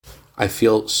I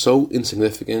feel so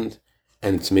insignificant,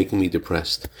 and it's making me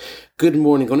depressed. Good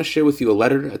morning. I'm going to share with you a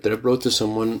letter that I wrote to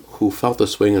someone who felt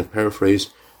this way, and a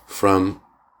paraphrase from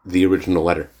the original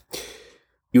letter.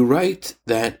 You write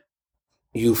that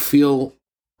you feel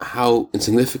how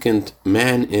insignificant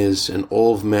man is and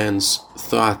all of man's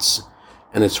thoughts,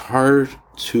 and it's hard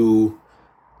to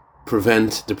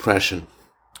prevent depression.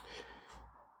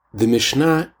 The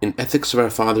Mishnah in Ethics of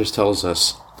Our Fathers tells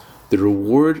us the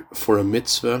reward for a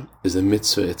mitzvah is the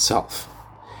mitzvah itself.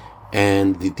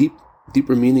 And the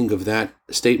deeper meaning of that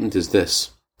statement is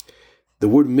this. The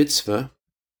word mitzvah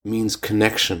means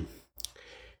connection.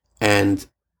 And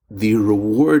the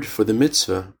reward for the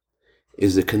mitzvah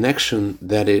is the connection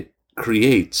that it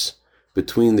creates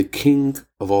between the King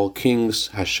of all kings,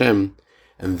 Hashem,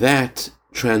 and that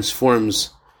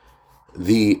transforms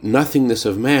the nothingness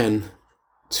of man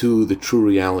to the true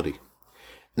reality.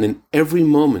 And in every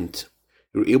moment,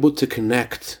 you're able to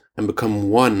connect and become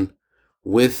one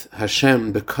with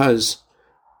Hashem because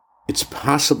it's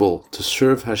possible to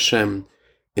serve Hashem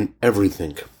in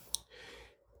everything.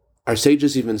 Our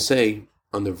sages even say,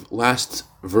 on the last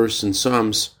verse in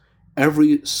Psalms,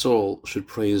 every soul should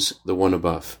praise the one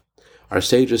above. Our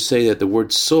sages say that the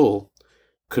word soul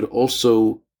could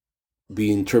also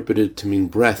be interpreted to mean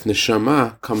breath.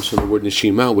 Neshama comes from the word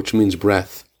neshima, which means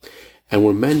breath. And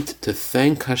we're meant to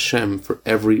thank Hashem for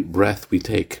every breath we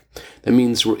take. That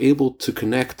means we're able to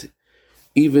connect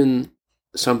even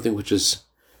something which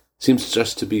seems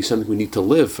just to be something we need to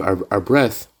live, our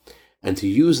breath, and to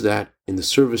use that in the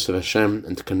service of Hashem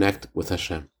and to connect with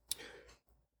Hashem.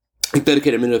 I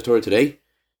dedicate a minute of Torah today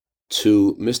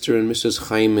to Mr. and Mrs.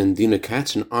 Chaim and Dina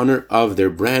Katz in honor of their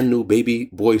brand new baby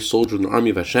boy soldier in the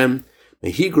army of Hashem.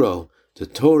 May he grow to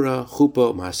Torah,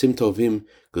 Chuppah, Maasim Tovim,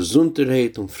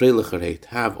 Gesundheit und Freilichkeit.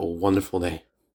 Have a wonderful day.